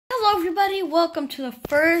Hello everybody, welcome to the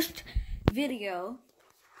first video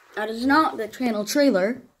that is not the channel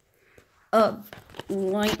trailer of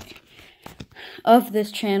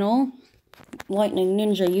this channel,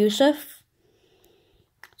 LightningNinja Youssef.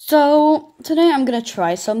 So today I'm gonna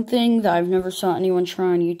try something that I've never saw anyone try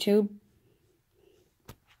on YouTube.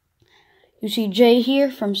 You see Jay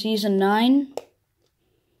here from season 9.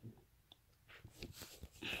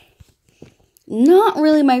 Not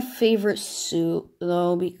really my favorite suit,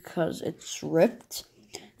 though, because it's ripped.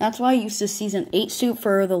 That's why I used the Season 8 suit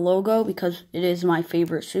for the logo, because it is my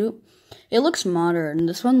favorite suit. It looks modern.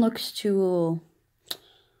 This one looks too,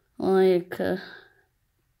 too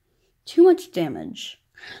much damage.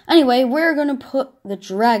 Anyway, we're gonna put the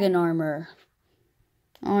dragon armor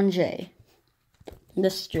on Jay.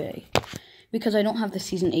 This Jay. Because I don't have the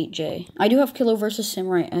Season 8 Jay. I do have Kilo vs.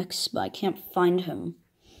 Samurai X, but I can't find him.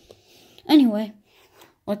 Anyway,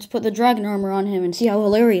 let's put the dragon armor on him and see how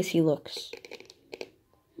hilarious he looks.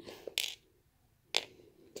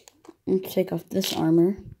 Let's take off this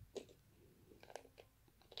armor.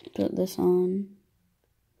 Put this on.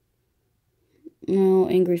 No,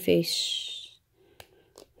 angry face.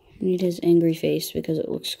 I need his angry face because it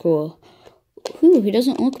looks cool. Ooh, he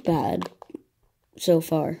doesn't look bad so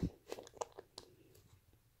far.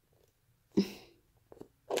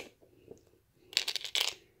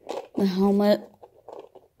 The helmet.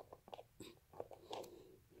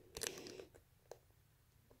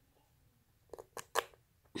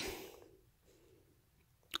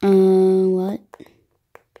 What?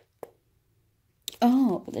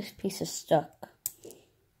 Oh, this piece is stuck.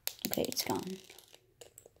 Okay, it's gone.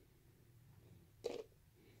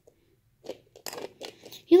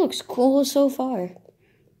 He looks cool so far.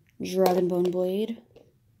 Dragon Bone Blade.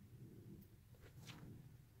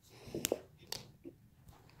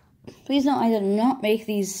 Please note, I did not make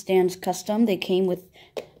these stands custom. They came with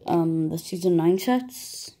the Season 9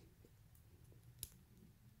 sets.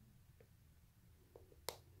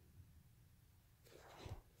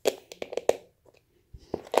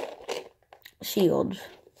 Shield.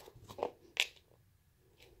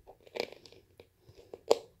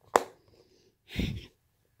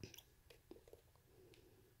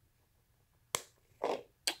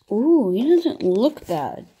 Ooh, he doesn't look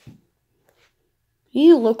bad.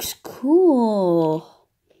 He looks cool.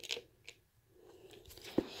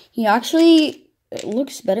 He actually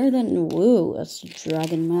looks better than Wu as the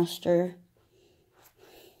Dragon Master.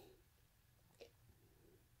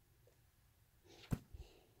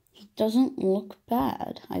 He doesn't look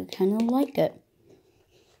bad. I kind of like it.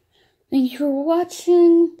 Thank you for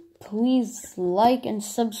watching. Please like and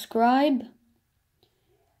subscribe.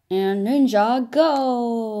 And Ninja,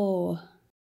 go!